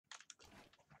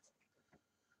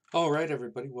All right,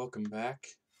 everybody, welcome back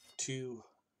to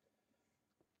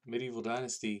Medieval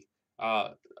Dynasty. Uh,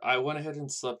 I went ahead and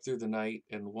slept through the night,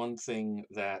 and one thing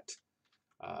that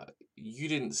uh, you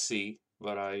didn't see,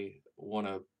 but I want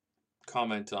to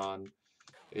comment on,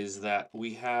 is that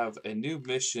we have a new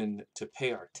mission to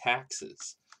pay our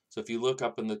taxes. So if you look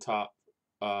up in the top,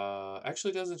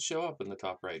 actually it doesn't show up in the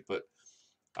top right, but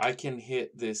I can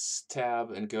hit this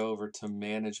tab and go over to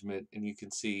management, and you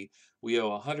can see we owe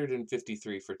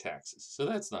 153 for taxes. So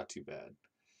that's not too bad.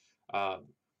 Um,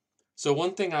 So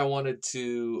one thing I wanted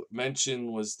to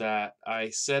mention was that I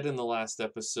said in the last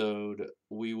episode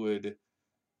we would,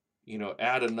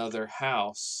 add another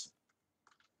house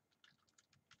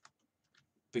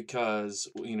because,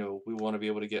 we want to be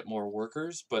able to get more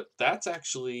workers, but that's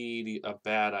actually a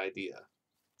bad idea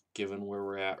given where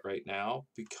we're at right now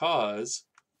because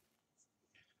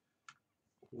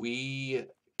we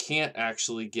can't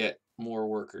actually get more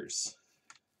workers.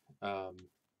 Um,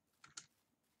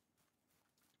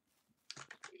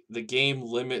 the game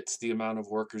limits the amount of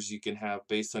workers you can have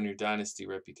based on your dynasty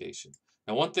reputation.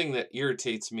 Now, one thing that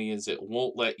irritates me is it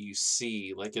won't let you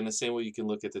see, like in the same way you can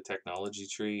look at the technology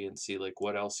tree and see like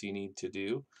what else you need to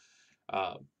do.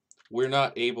 Um, we're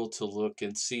not able to look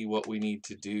and see what we need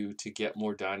to do to get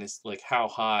more dynasty, like how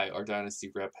high our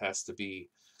dynasty rep has to be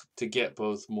to get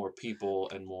both more people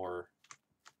and more.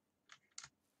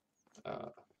 Uh,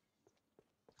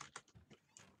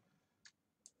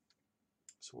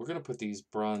 so we're gonna put these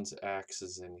bronze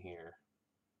axes in here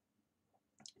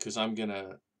because I'm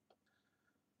gonna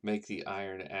make the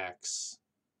iron axe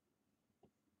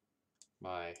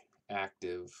my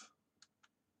active.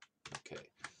 Okay,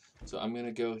 so I'm going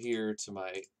to go here to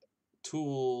my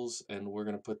tools and we're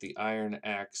going to put the iron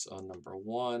axe on number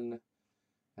 1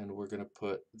 and we're going to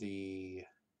put the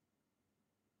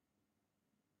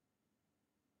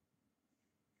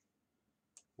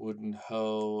wooden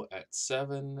hoe at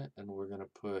 7 and we're going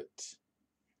to put,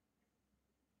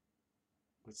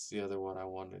 what's the other one I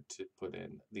wanted to put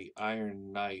in? The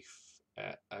iron knife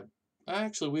at,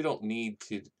 actually we don't need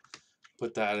to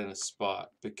put that in a spot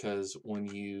because when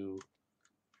you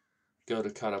go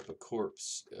to cut up a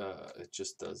corpse, it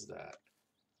just does that.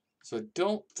 So I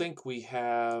don't think we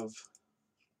have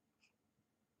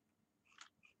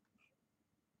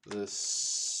the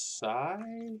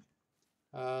side.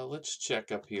 Let's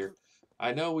check up here.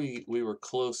 I know we were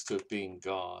close to it being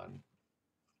gone.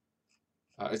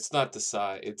 It's not the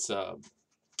side. It's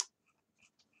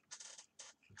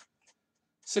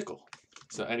sickle.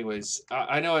 So, anyways,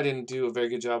 I know I didn't do a very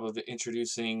good job of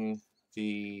introducing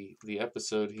the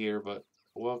episode here, but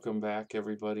welcome back,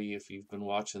 everybody. If you've been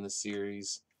watching the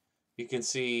series, you can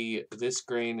see this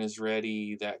grain is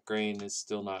ready. That grain is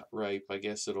still not ripe. I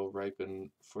guess it'll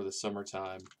ripen for the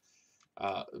summertime.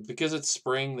 Because it's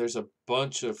spring, there's a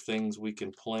bunch of things we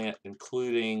can plant,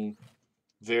 including,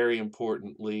 very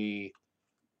importantly,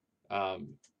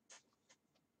 um,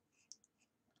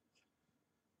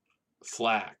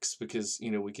 flax, because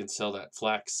we can sell that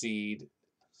flax seed.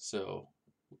 So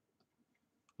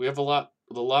we have a lot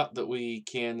that we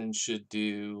can and should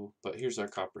do. But here's our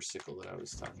copper sickle that I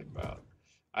was talking about.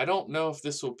 I don't know if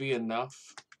this will be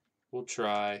enough. We'll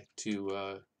try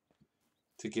to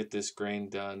get this grain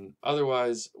done.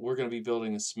 Otherwise, we're going to be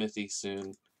building a smithy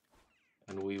soon,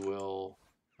 and we will.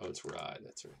 Oh, it's rye.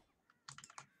 That's right.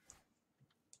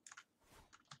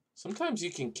 Sometimes you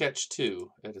can catch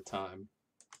 2 at a time.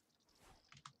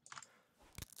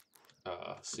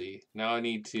 See, now I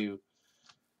need to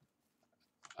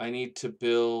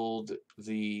build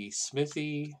the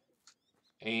smithy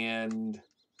and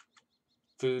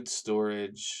food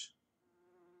storage.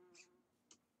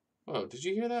 Whoa, did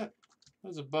you hear that? That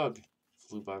was a bug.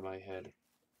 Flew by my head.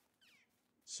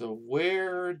 So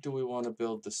where do we want to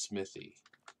build the smithy?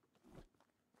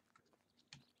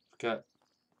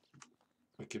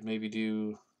 We could maybe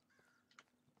do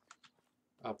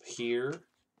up here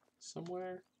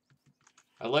somewhere.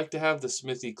 I like to have the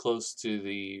smithy close to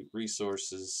the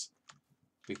resources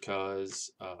because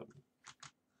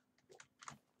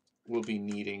we'll be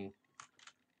needing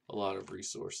a lot of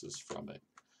resources from it.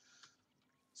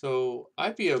 So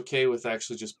I'd be okay with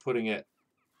actually just putting it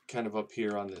kind of up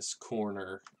here on this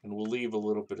corner, and we'll leave a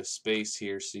little bit of space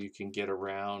here so you can get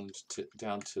around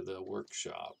down to the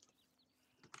workshop.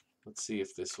 Let's see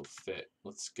if this will fit.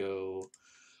 Let's go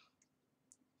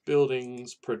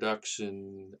buildings,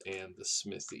 production, and the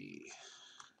smithy.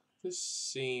 This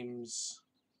seems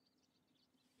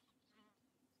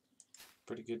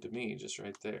pretty good to me, just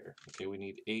right there. Okay, we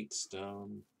need 8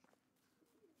 stone.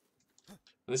 And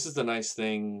this is the nice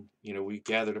thing, we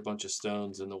gathered a bunch of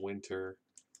stones in the winter,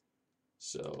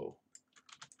 so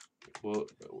Well,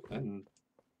 and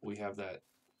we have that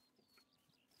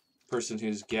person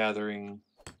who's gathering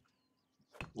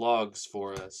logs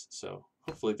for us. So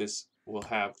hopefully this will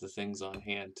have the things on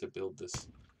hand to build this.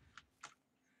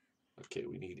 Okay,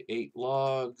 we need 8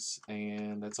 logs,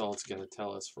 and that's all it's going to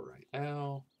tell us for right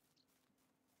now.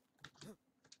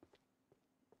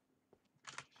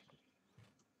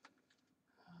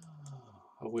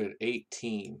 Oh, we're at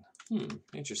 18.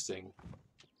 Interesting.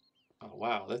 Oh,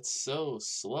 wow, that's so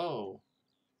slow.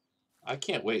 I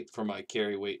can't wait for my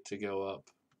carry weight to go up.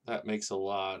 That makes a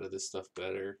lot of this stuff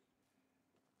better.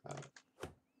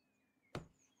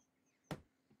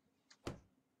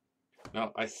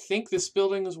 Now, I think this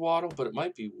building is wattle, but it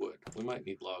might be wood. We might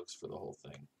need logs for the whole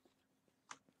thing.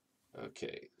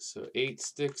 Okay, so 8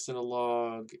 sticks in a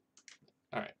log.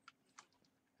 All right.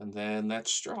 And then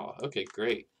that's straw. Okay,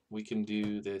 great. We can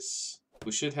do this.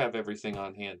 We should have everything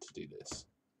on hand to do this.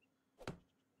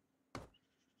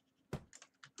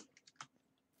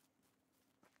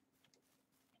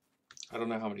 I don't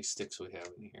know how many sticks we have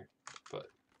in here, but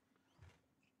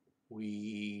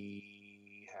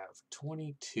we have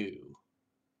 22.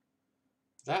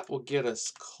 That will get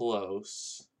us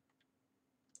close.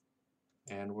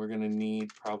 And we're going to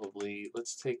need probably,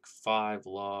 let's take 5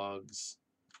 logs.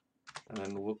 And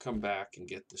then we'll come back and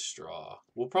get the straw.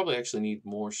 We'll probably actually need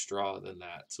more straw than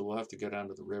that. So we'll have to go down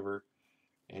to the river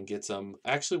and get some.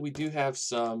 Actually, we do have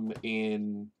some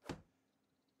in...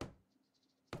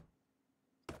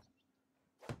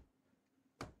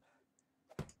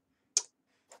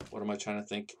 What am I trying to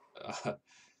think?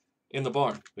 In the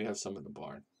barn. We have some in the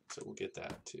barn. So we'll get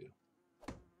that too.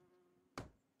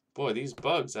 Boy, these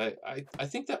bugs, I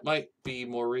think that might be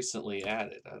more recently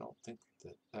added. I don't think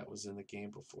that was in the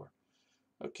game before.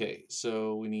 Okay,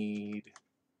 so we're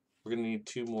going to need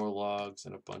 2 more logs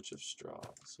and a bunch of straw.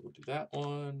 So we'll do that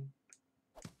one,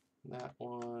 that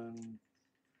one.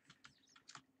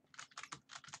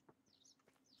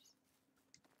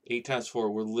 8 times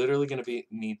 4. We're literally going to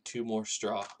need 2 more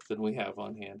straw than we have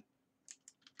on hand.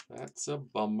 That's a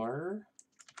bummer.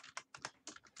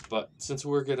 But since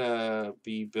we're going to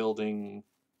be building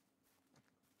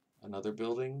another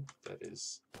building that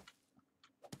is,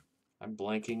 I'm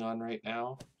blanking on right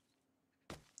now,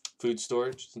 food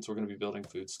storage. Since we're going to be building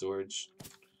food storage,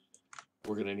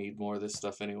 we're going to need more of this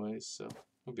stuff anyways, so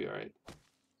we'll be all right.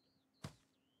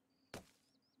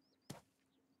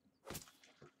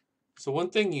 So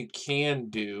one thing you can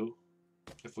do,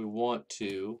 if we want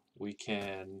to, we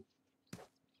can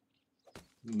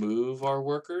move our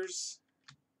workers.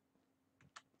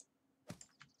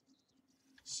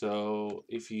 So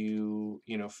if you,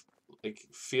 like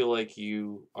feel like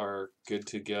you are good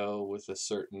to go with a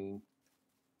certain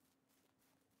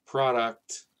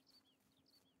product,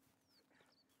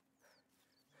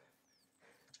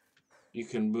 you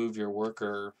can move your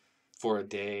worker for a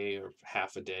day or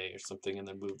half a day or something and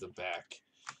then move them back.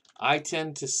 I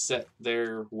tend to set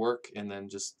their work and then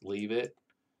just leave it.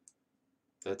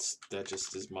 That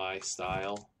just is my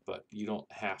style, but you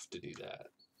don't have to do that.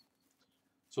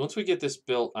 So once we get this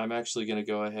built, I'm actually going to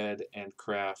go ahead and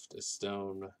craft a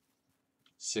stone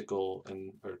sickle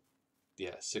and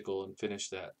finish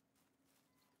that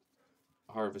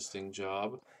harvesting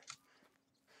job.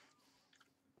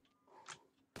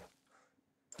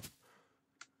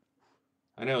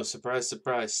 I know, surprise,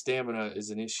 surprise, stamina is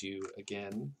an issue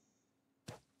again.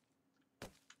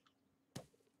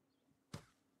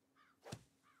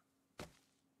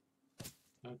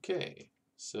 Okay,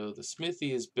 so the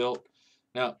smithy is built.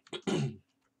 Now,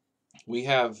 we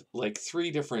have like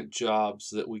 3 different jobs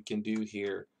that we can do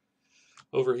here.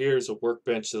 Over here is a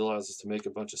workbench that allows us to make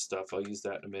a bunch of stuff. I'll use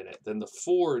that in a minute. Then the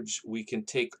forge, we can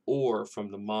take ore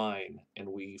from the mine and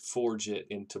we forge it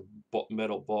into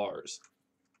metal bars.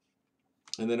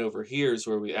 And then over here is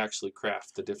where we actually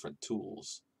craft the different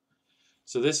tools.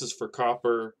 So this is for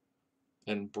copper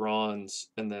and bronze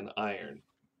and then iron.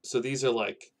 So these are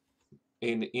like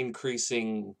in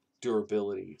increasing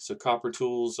durability. So copper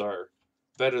tools are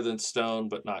better than stone,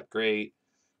 but not great.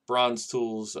 Bronze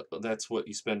tools, that's what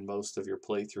you spend most of your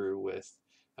playthrough with.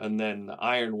 And then the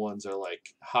iron ones are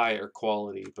like higher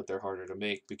quality, but they're harder to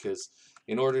make because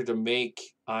in order to make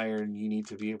iron, you need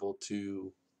to be able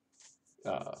to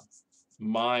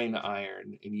mine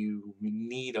iron, and you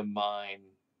need a mine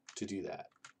to do that.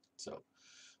 So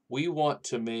we want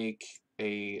to make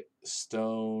a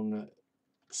stone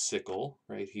sickle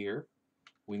right here.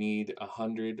 We need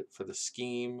 100 for the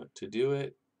scheme to do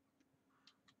it.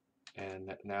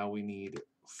 And now we need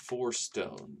 4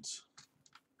 stones.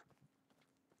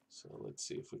 So let's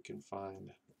see if we can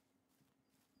find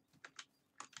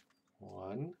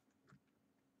 1,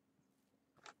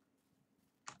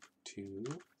 2,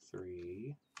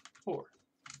 3, 4. All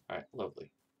right,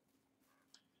 lovely.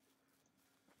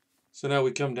 So now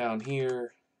we come down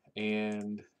here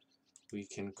and we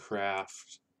can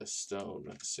craft a stone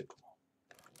sickle.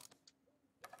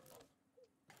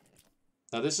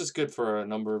 Now this is good for a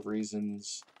number of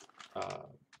reasons.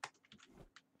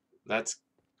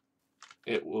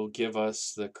 It will give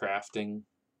us the crafting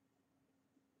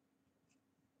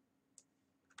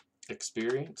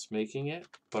experience making it,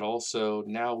 but also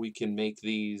now we can make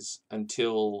these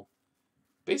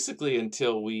basically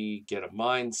until we get a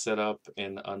mine set up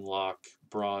and unlock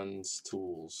bronze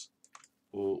tools.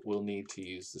 We'll need to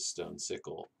use the stone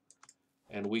sickle.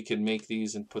 And we can make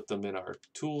these and put them in our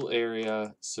tool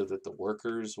area so that the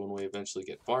workers, when we eventually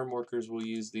get farm workers, will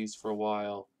use these for a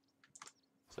while.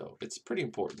 So it's pretty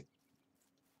important.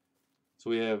 So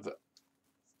we have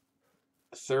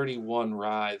 31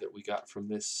 rye that we got from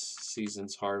this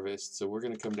season's harvest. So we're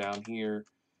going to come down here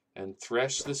and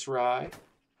thresh this rye.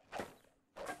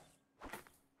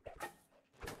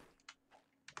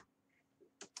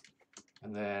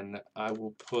 And then I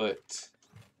will put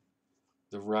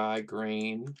the rye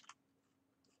grain.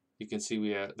 You can see we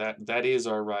have that is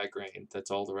our rye grain.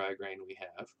 That's all the rye grain we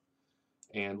have.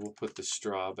 And we'll put the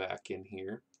straw back in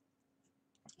here.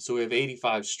 So we have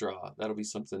 85 straw. That'll be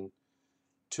something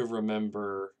to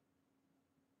remember.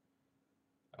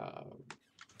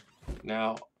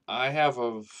 Now, I have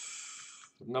a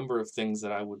number of things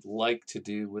that I would like to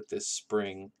do with this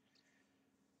spring.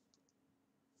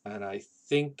 And I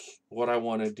think what I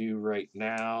want to do right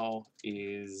now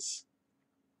is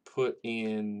put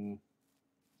in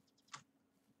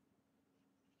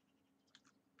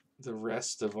the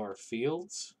rest of our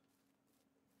fields.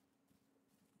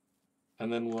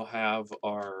 And then we'll have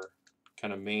our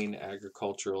kind of main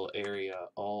agricultural area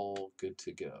all good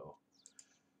to go.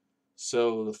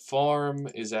 So the farm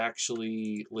is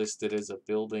actually listed as a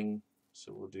building.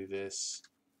 So we'll do this.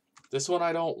 This one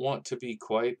I don't want to be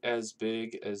quite as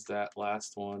big as that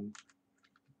last one.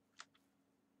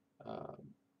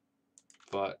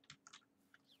 But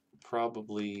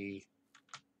probably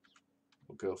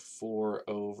we'll go 4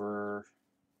 over.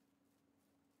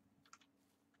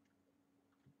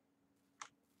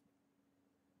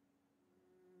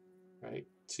 Right,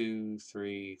 2,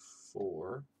 3,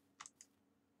 4.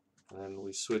 And then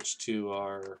we switch to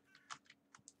our,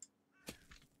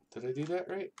 did I do that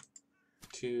right?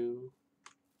 2,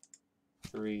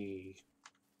 3,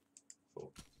 4.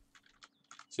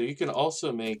 So you can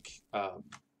also make,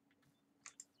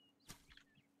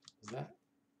 is that?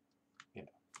 Yeah.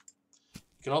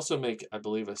 You can also make, I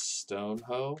believe, a stone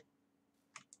hoe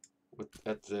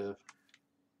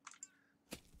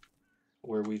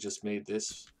where we just made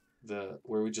this,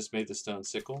 where we just made the stone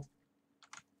sickle.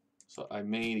 So I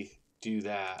may do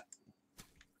that.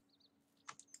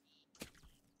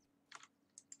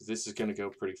 This is going to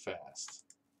go pretty fast.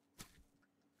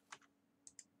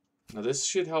 Now this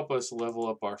should help us level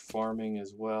up our farming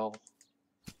as well.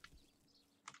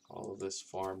 All of this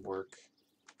farm work.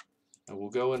 And we'll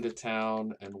go into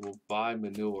town and we'll buy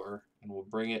manure and we'll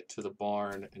bring it to the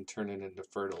barn and turn it into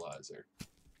fertilizer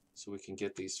so we can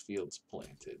get these fields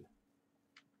planted.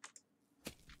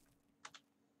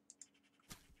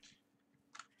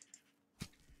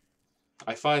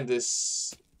 I find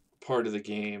this part of the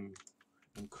game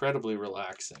incredibly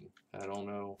relaxing. I don't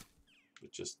know,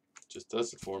 it just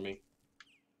does it for me.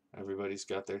 Everybody's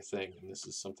got their thing, and this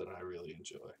is something I really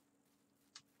enjoy.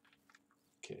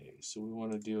 Okay, so we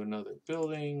want to do another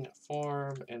building, a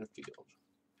farm, and a field.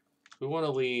 We want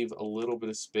to leave a little bit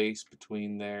of space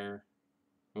between there.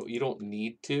 Well, you don't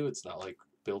need to. It's not like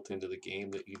built into the game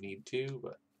that you need to,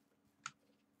 but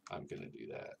I'm going to do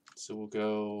that. So we'll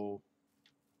go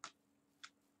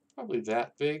probably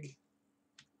that big.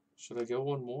 Should I go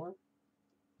one more?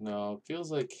 No, it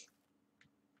feels like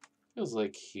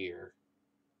here.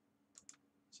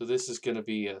 So this is going to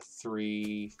be a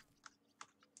 3.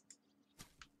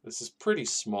 This is pretty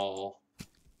small.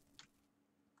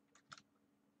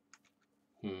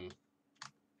 You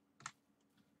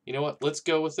know what? Let's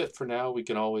go with it for now. We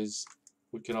can always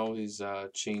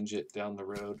change it down the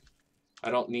road.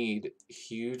 I don't need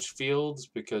huge fields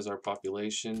because our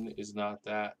population is not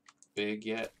that big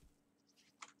yet.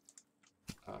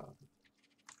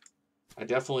 I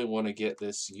definitely want to get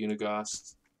this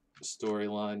Unighost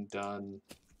storyline done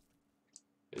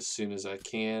as soon as I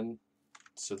can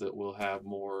so that we'll have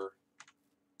more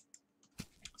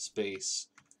space.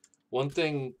 One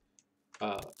thing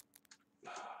we'll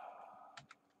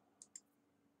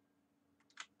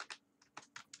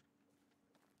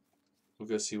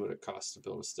go see what it costs to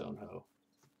build a stone hoe.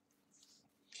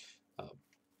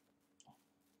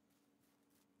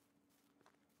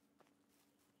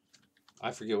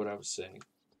 I forget what I was saying.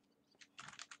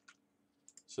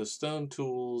 So stone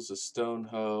tools, a stone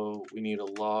hoe. We need a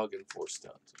log and 4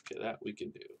 stones. Okay, that we can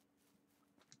do.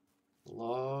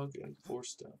 Log and 4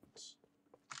 stones.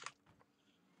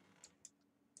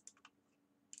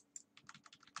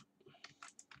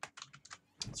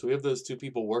 So we have those 2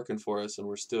 people working for us, and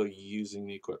we're still using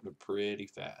the equipment pretty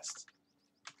fast.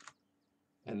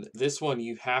 And this one,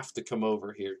 you have to come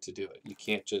over here to do it. You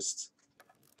can't just...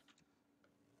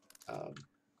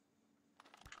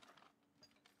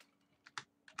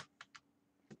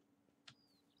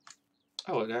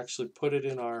 oh, it actually put it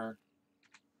in our...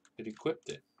 it equipped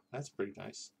it. That's pretty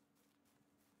nice.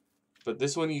 But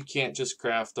this one you can't just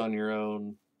craft on your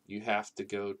own. You have to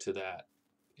go to that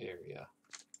area.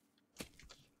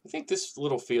 I think this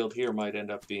little field here might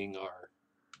end up being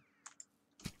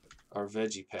our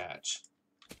veggie patch.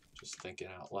 Just thinking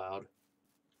out loud.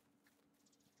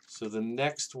 So the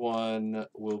next one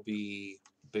will be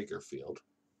bigger field.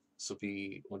 This will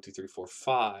be 1, 2, 3, 4,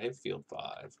 5. Field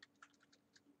 5.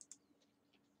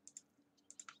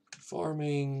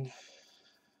 Farming.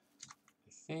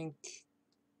 I think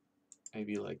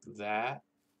maybe like that.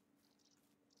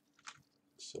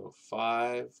 So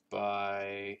 5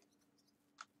 by...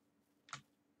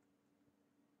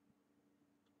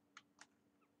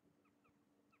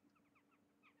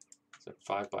 is that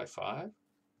 5 by 5?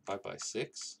 5 by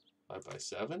 6? 5 by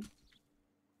 7?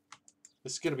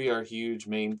 This is going to be our huge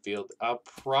main field. I'll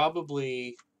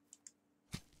probably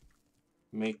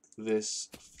make this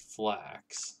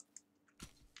flax.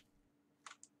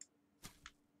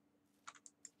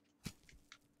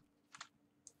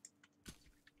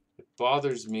 It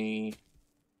bothers me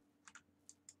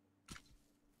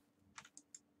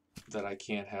that I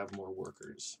can't have more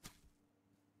workers,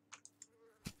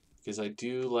 because I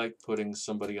do like putting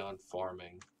somebody on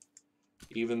farming,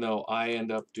 even though I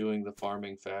end up doing the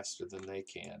farming faster than they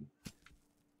can.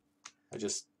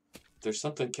 There's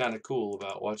something kind of cool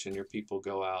about watching your people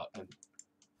go out and,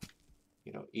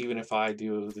 you know, even if I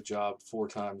do the job 4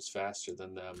 times faster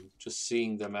than them, just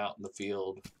seeing them out in the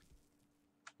field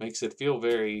makes it feel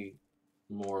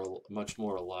much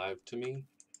more alive to me.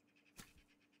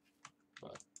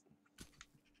 But,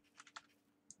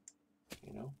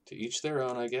 you know, to each their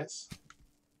own, I guess.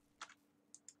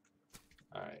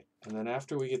 Alright, and then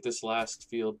after we get this last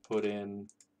field put in,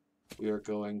 we are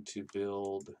going to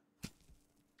build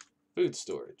food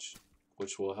storage,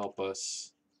 which will help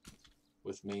us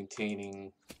with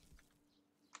maintaining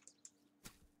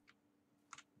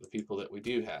the people that we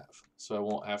do have. So I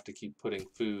won't have to keep putting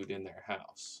food in their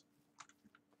house.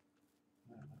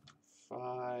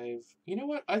 5. You know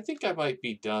what? I think I might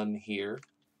be done here.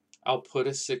 I'll put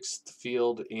a 6th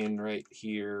field in right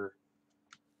here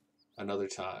another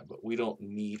time, but we don't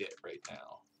need it right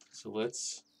now. So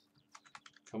let's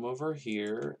come over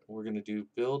here. We're going to do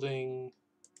building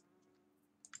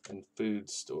and food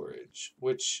storage,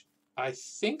 which I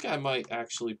think I might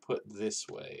actually put this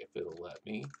way if it'll let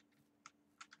me.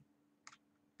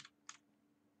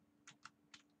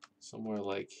 Somewhere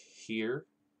like here.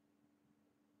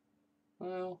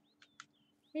 Well,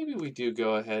 maybe we do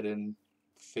go ahead and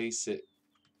face it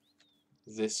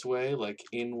this way, like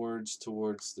inwards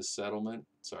towards the settlement.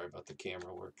 Sorry about the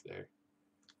camera work there.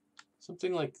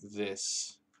 Something like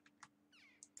this.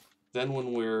 Then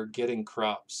when we're getting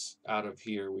crops out of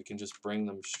here, we can just bring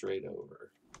them straight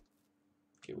over.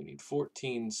 Okay, we need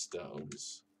 14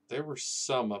 stones. There were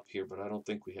some up here, but I don't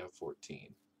think we have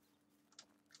 14.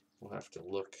 We'll have to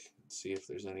look and see if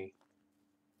there's any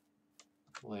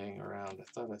laying around. I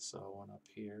thought I saw one up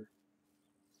here.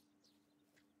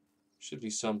 Should be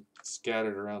some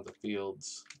scattered around the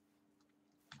fields.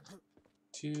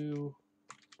 2.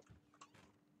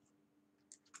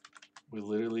 We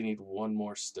literally need 1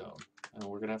 more stone, and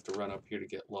we're gonna have to run up here to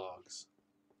get logs.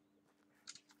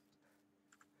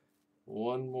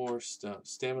 1 more stone.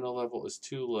 Stamina level is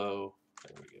too low.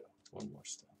 There we go. 1 more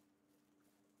stone.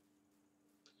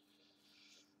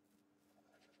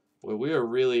 Well, we are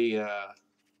really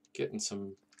getting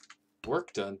some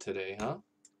work done today, huh?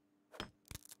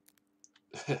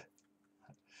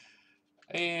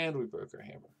 And we broke our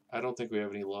hammer. I don't think we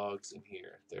have any logs in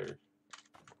here. They're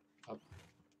up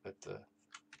at the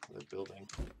other building.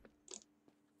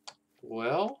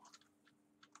 Well,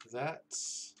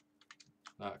 that's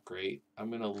not great. I'm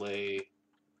gonna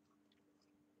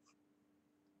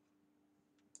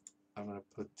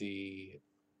put the...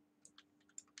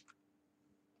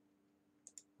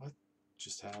 what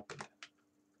just happened?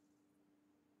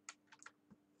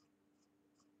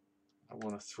 I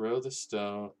want to throw the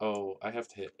stone. Oh, I have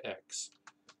to hit X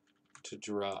to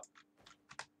drop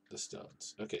the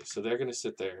stones. Okay, so they're going to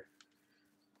sit there.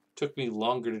 Took me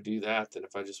longer to do that than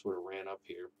if I just would have ran up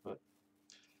here. But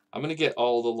I'm going to get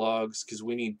all the logs because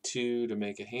we need 2 to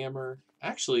make a hammer.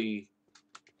 Actually,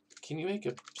 can you make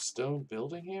a stone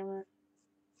building hammer?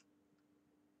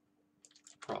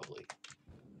 Probably.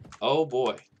 Oh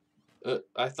boy.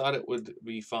 I thought it would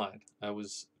be fine. I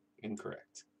was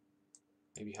incorrect.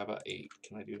 Maybe how about 8?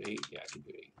 Can I do 8? Yeah, I can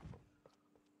do 8.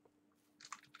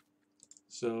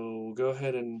 So we'll go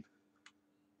ahead and...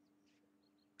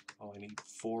 Oh, I need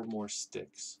 4 more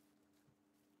sticks.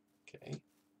 Okay.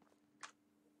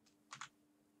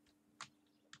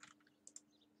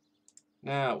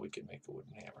 Now we can make a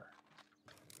wooden hammer.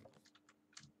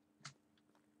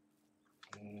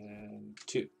 And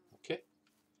 2. Okay.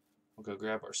 We'll go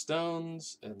grab our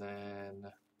stones, and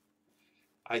then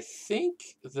I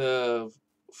think the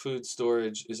food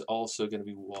storage is also going to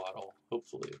be wattle.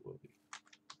 Hopefully it will be.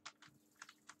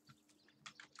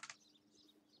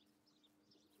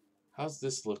 How's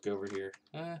this look over here?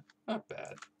 Not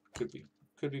bad. Could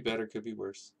be better, could be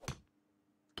worse.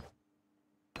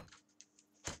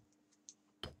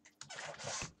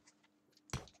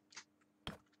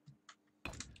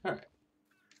 All right.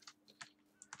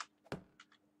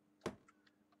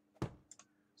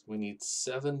 So we need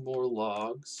 7 more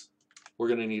logs. We're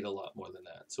going to need a lot more than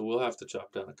that, so we'll have to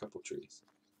chop down a couple trees.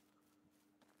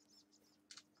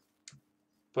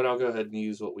 But I'll go ahead and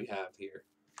use what we have here.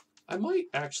 I might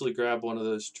actually grab one of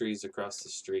those trees across the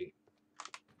street,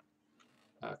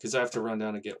 because I have to run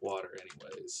down and get water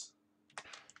anyways.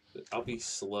 But I'll be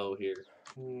slow here.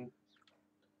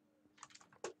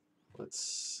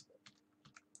 Let's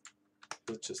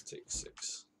just take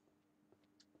 6.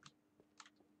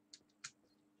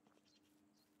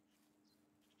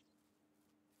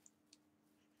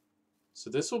 So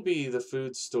this will be the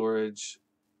food storage,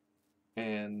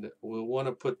 and we'll want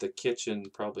to put the kitchen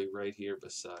probably right here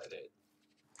beside it.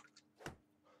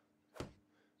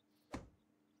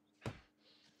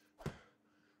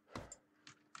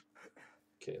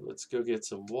 Okay, let's go get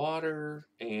some water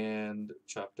and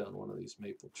chop down one of these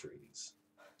maple trees.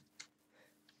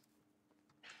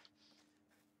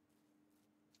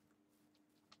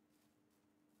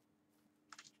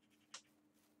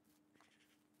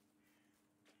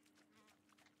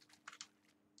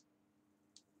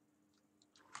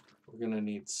 We're going to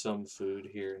need some food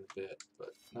here in a bit, but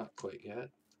not quite yet.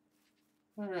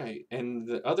 All right, and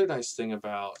the other nice thing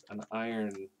about an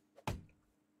iron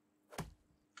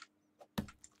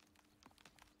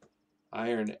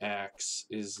axe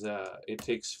is it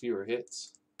takes fewer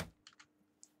hits.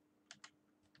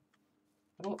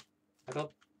 I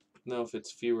don't know if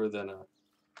it's fewer than a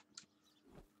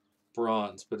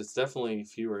bronze, but it's definitely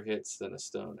fewer hits than a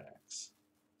stone axe.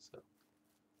 So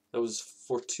that was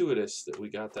fortuitous that we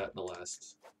got that in the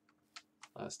last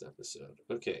episode.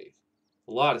 Okay,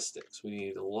 a lot of sticks. We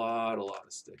need a lot of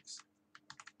sticks.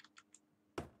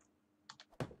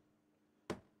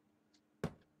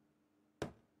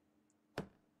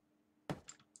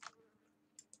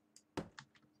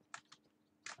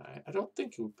 I don't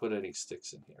think we put any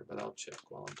sticks in here, but I'll check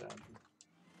while I'm down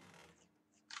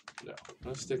here.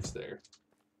 No sticks there.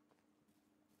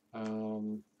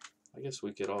 I guess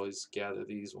we could always gather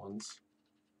these ones.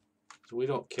 So we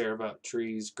don't care about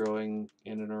trees growing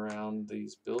in and around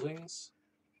these buildings.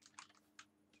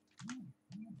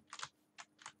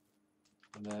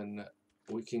 And then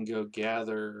we can go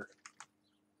gather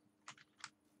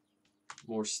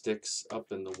more sticks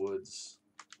up in the woods,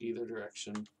 either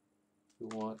direction if we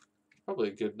want. Probably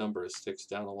a good number of sticks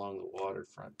down along the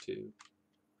waterfront too.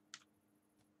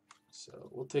 So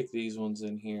we'll take these ones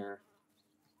in here.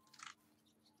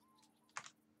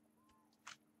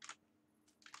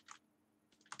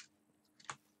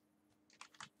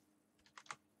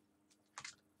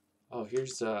 Oh,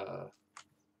 here's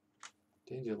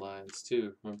dandelions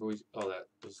too. Remember oh, that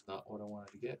was not what I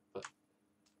wanted to get, but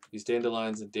these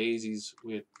dandelions and daisies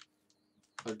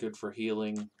are good for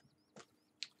healing.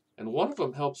 And one of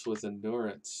them helps with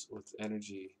endurance, with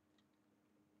energy.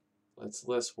 It's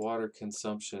less water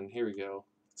consumption. Here we go.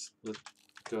 Let's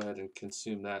go ahead and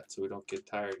consume that so we don't get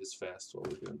tired as fast while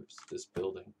we're doing this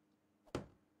building.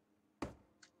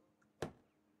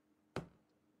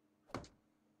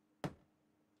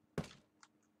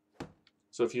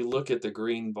 So if you look at the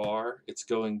green bar, it's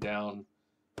going down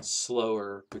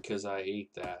slower because I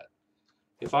ate that.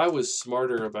 If I was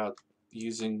smarter about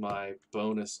using my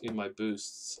bonus in my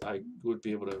boosts, I would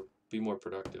be able to be more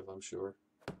productive, I'm sure.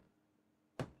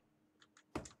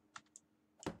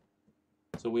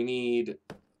 So we need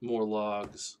more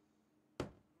logs.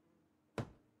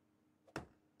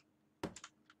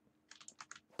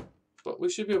 But we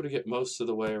should be able to get most of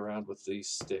the way around with these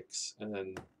sticks, and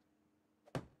then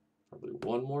Probably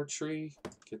one more tree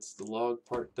gets the log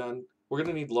part done. We're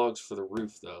going to need logs for the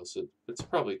roof, though, so it's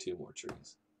probably 2 more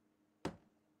trees.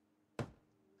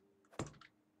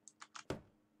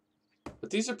 But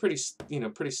these are pretty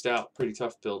stout, pretty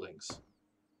tough buildings.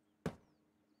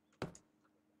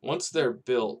 Once they're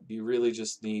built, you really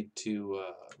just need to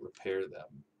repair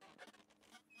them.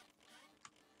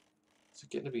 Is it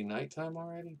getting to be nighttime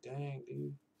already? Dang,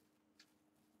 dude.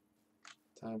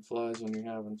 Time flies when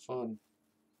you're having fun.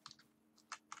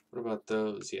 What about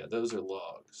those? Yeah, those are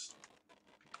logs.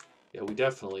 Yeah, we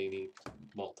definitely need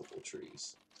multiple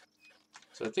trees.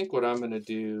 So I think what I'm going to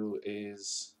do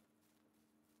is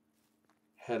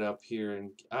head up here,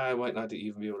 and I might not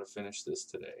even be able to finish this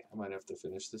today. I might have to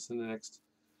finish this in the next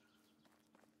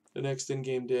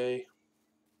in-game day.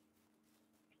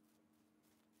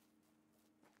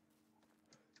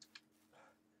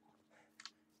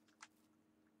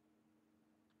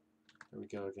 There we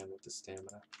go again with the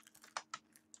stamina.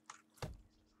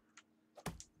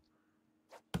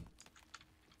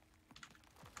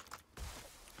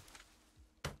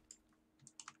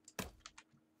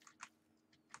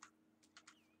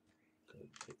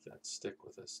 Take that stick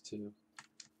with us too.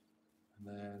 And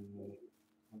then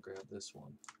I'll grab this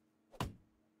one.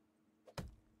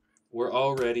 We're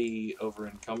already over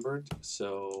encumbered,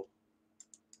 so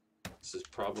this is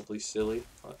probably silly,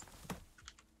 but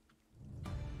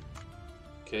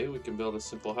okay, we can build a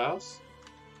simple house.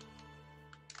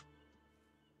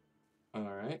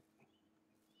 Alright.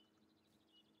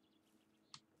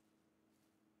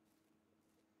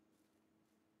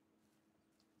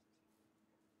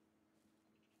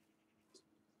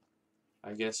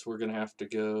 I guess we're gonna have to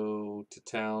go to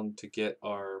town to get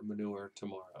our manure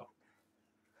tomorrow.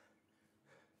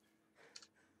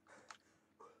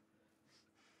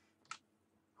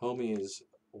 Homie is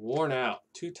worn out,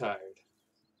 too tired.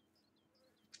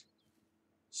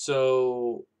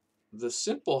 So the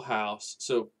simple house,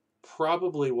 so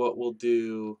probably what we'll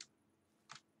do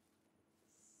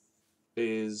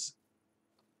is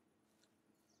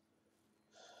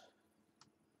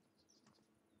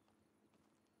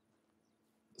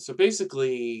so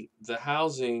basically the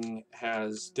housing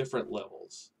has different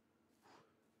levels,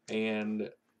 and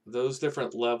those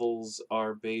different levels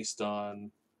are based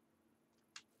on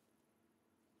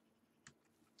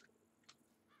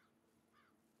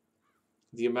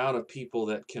the amount of people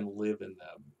that can live in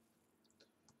them.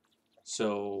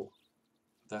 So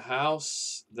the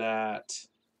house that,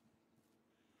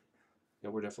 yeah,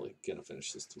 we're definitely gonna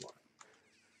finish this tomorrow.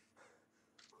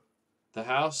 The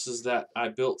houses that I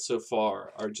built so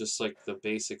far are just like the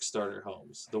basic starter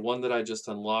homes. The one that I just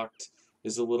unlocked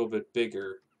is a little bit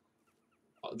bigger.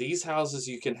 These houses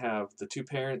you can have the 2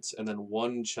 parents and then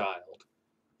 1 child.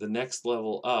 The next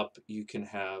level up you can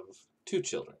have 2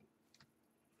 children.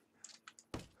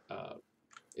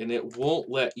 And it won't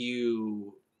let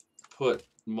you put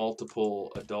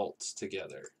multiple adults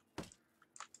together.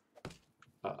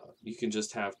 You can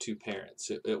just have 2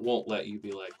 parents. It won't let you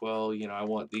be like, well, you know, I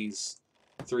want these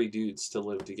 3 dudes to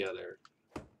live together.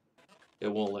 It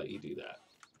won't let you do that.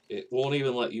 It won't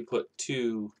even let you put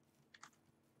 2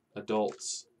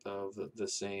 adults of the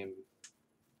same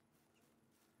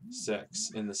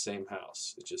sex in the same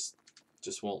house. It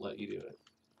just won't let you do it.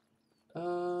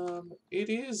 It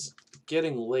is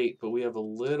getting late, but we have a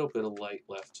little bit of light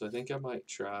left, so I think I might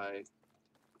try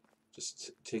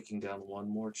just taking down 1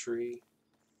 more tree.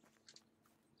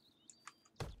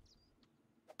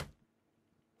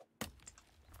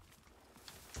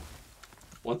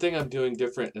 One thing I'm doing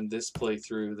different in this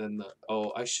playthrough than the...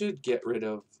 Oh, I should get rid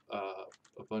of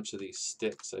a bunch of these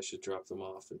sticks. I should drop them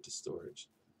off into storage.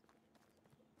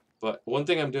 But one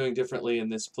thing I'm doing differently in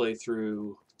this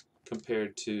playthrough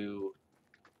compared to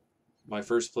my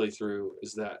first playthrough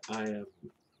is that I am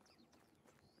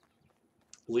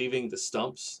leaving the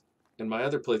stumps. In my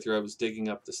other playthrough, I was digging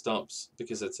up the stumps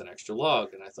because it's an extra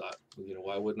log, and I thought, you know,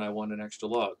 why wouldn't I want an extra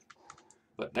log?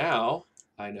 But now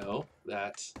I know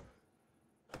that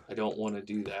I don't want to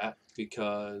do that,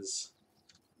 because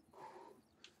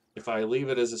if I leave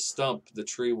it as a stump, the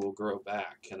tree will grow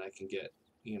back, and I can get,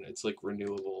 you know, it's like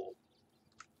renewable.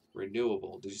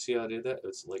 Did you see how I did that?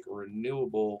 It's like a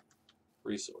renewable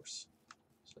resource.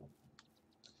 So,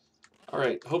 all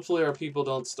right, hopefully our people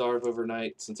don't starve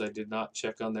overnight, since I did not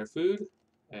check on their food,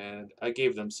 and I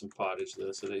gave them some pottage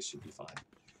though, so they should be fine.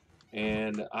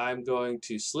 And I'm going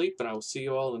to sleep, and I will see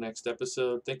you all in the next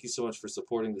episode. Thank you so much for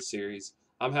supporting the series.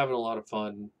 I'm having a lot of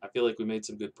fun. I feel like we made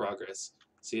some good progress.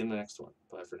 See you in the next one.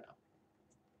 Bye for now.